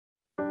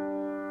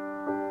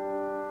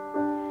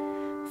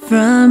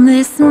From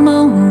this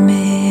moment,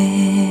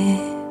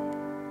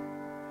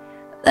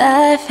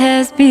 life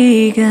has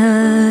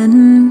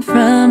begun.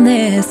 From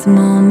this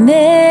moment,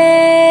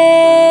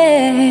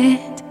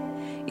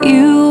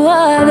 you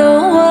are the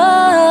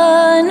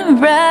one.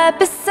 Right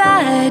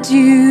beside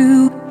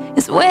you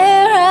is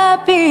where I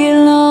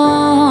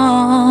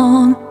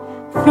belong.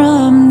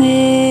 From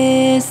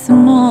this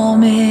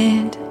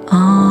moment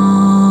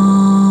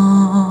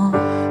on.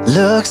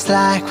 Looks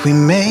like we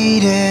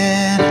made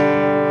it.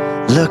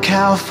 Look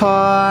how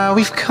far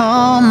we've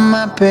come,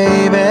 my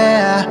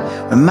baby.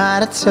 We might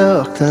have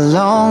took the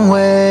long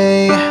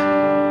way.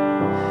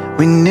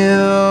 We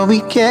knew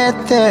we'd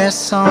get there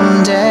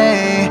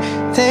someday.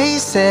 They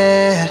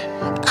said,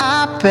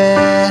 I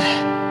bet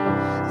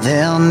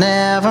they'll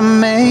never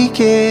make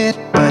it.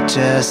 But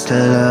just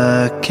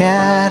look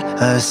at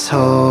us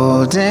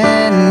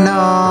holding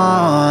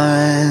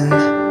on.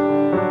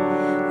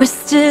 We're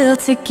still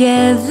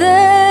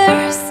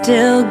together,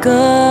 still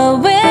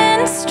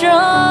going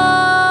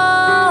strong.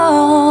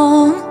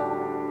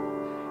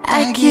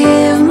 I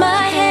give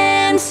my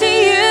hand to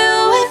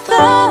you with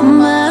all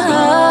my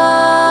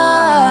heart.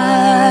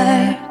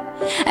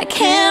 I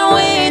can't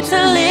wait to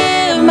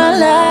live my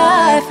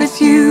life with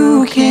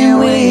you, can't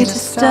wait to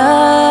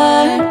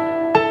start.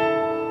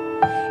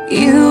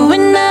 You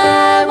and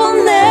I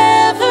will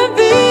never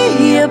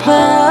be apart.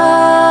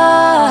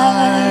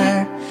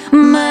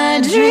 My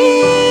dreams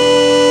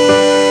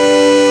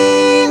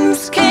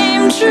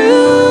came true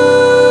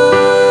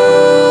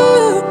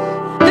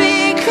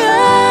because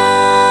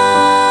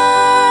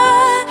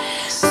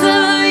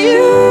of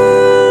you.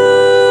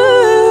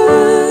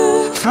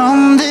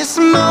 From this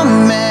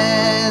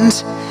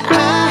moment,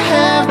 I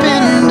have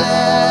been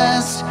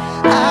blessed.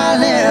 I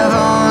live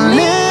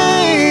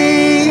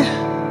only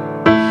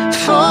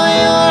for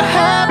your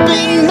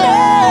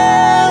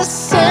happiness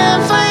and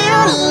for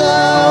your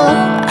love.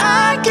 I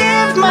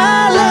give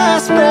my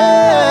last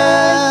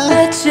breath.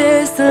 But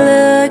just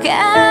look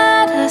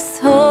at us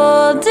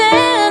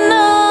holding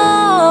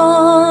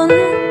on.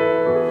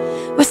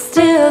 We're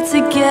still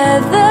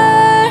together.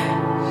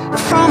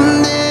 From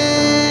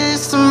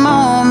this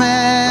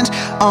moment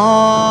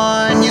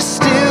on, you're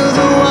still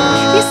the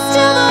one. You're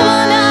still the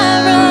one I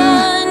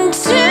run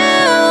to,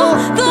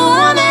 the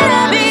one that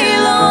I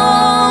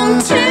belong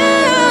to.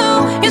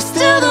 You're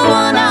still the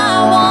one I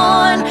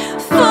want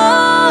for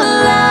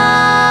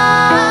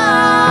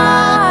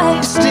life.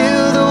 You're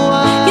still the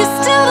one. You're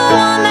still the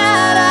one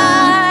that I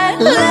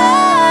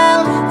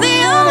love, the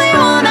only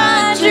one I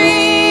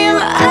dream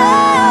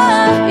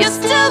of. You're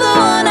still the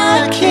one I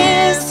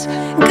kiss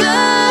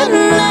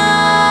goodnight.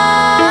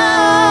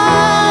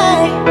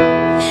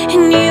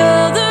 And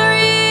you're the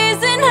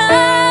reason I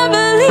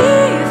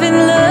believe in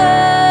love.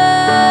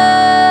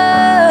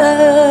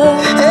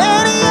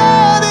 And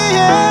you're the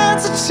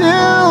answer to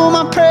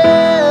my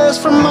prayers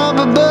from up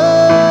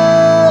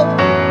above.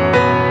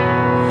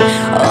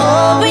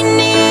 All we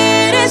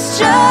need is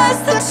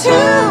just the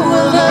two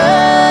of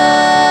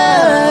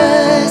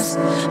us.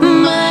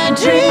 My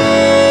dreams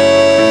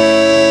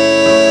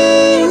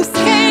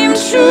came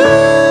true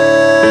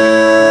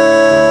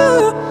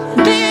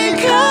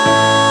because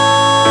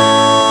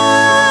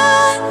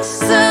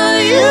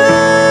of you.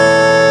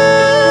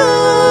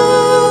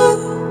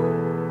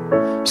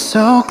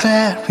 So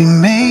glad we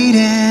made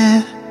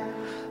it.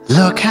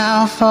 Look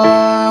how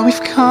far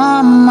we've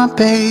come, my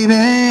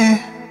baby.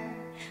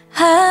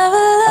 I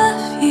will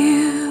love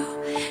you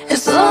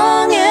as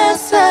long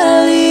as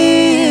I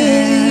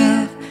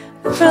live.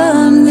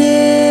 From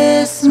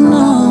this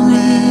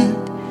moment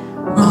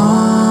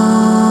on.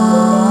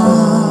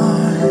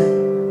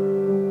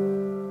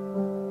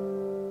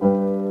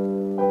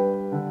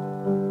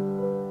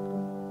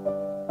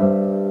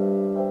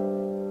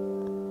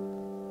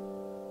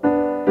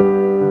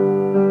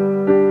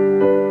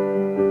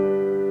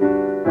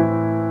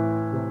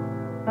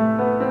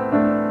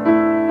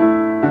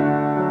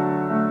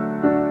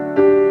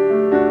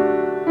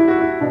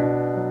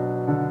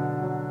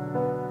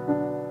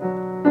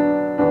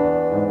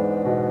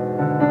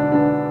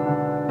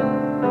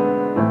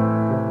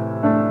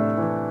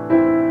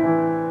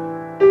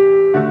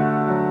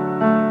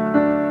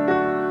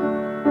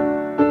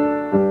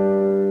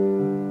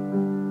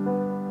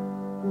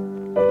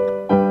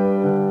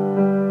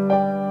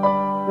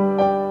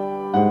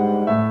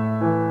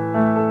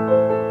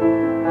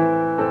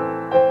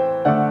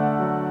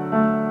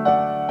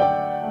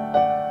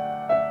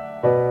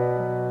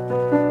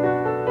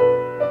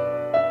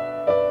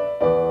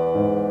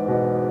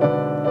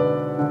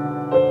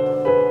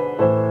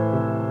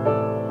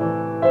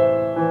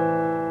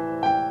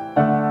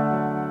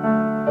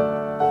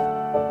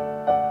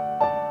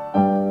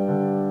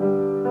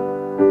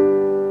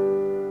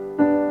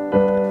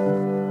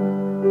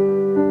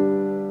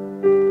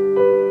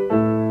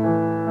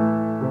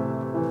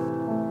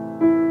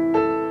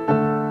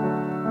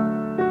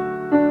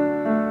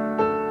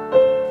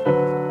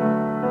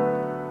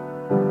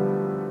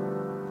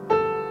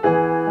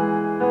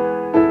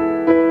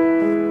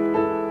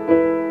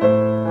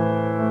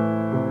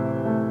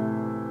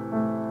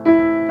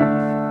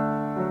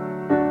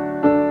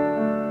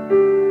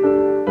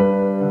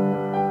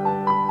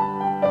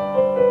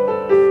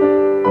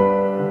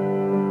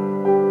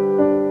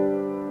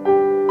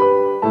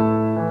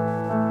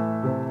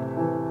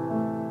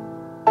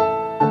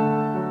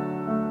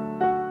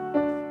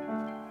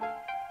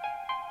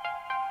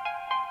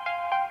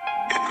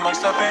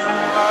 must have been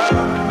love.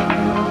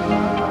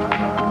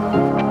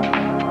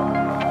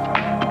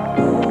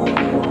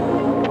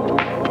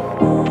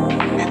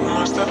 It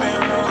must have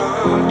been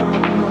good.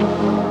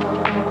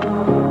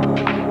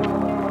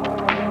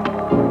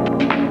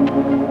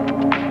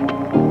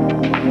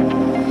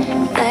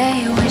 They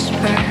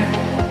whisper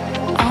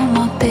on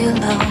my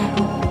pillow,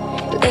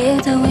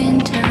 leave the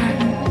winter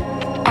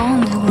on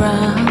the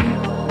ground.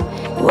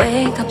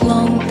 Wake up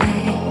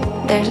lonely,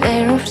 there's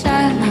air of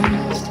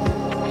silence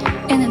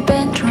in the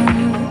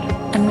bedroom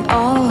and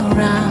all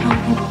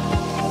around.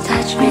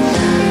 Touch me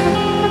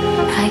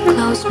now, I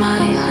close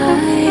my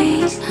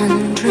eyes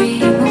and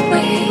dream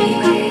away.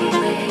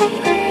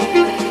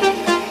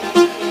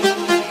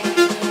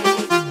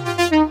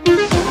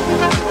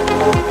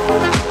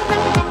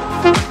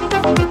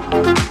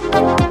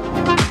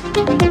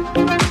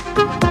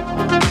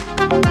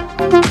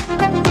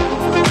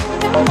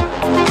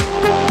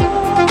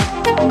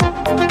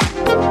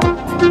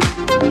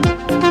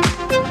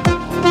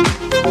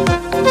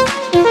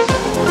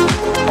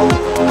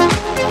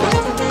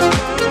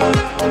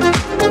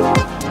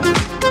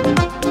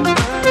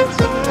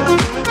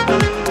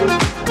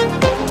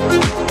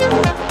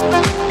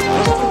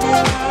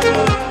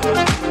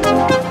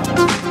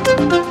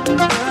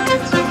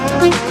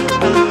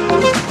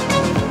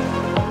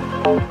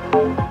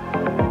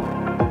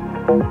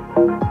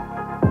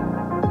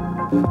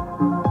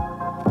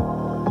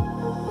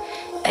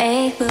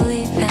 Make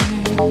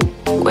believing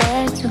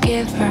we're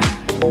together,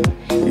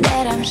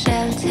 that I'm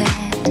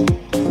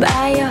sheltered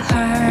by your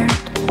heart.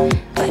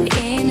 But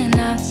in and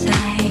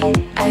outside,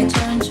 I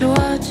turn to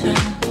water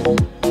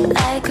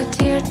like a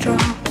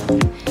teardrop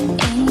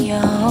in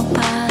your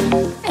palm,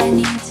 and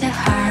it's a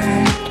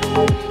hard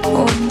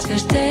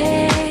winter's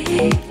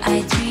day.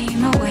 I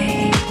dream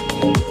away.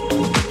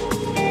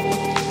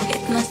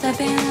 It must have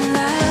been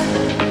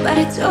love, but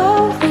it's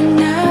over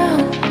now.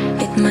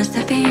 It must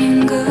have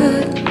been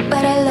good,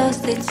 but I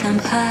lost it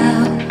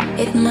somehow.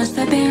 It must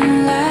have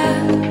been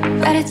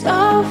love, but it's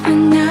over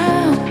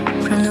now.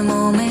 From the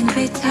moment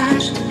we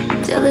touched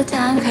till the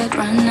time had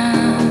run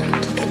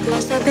out. It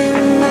must have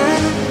been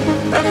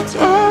love, but it's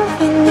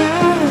over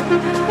now.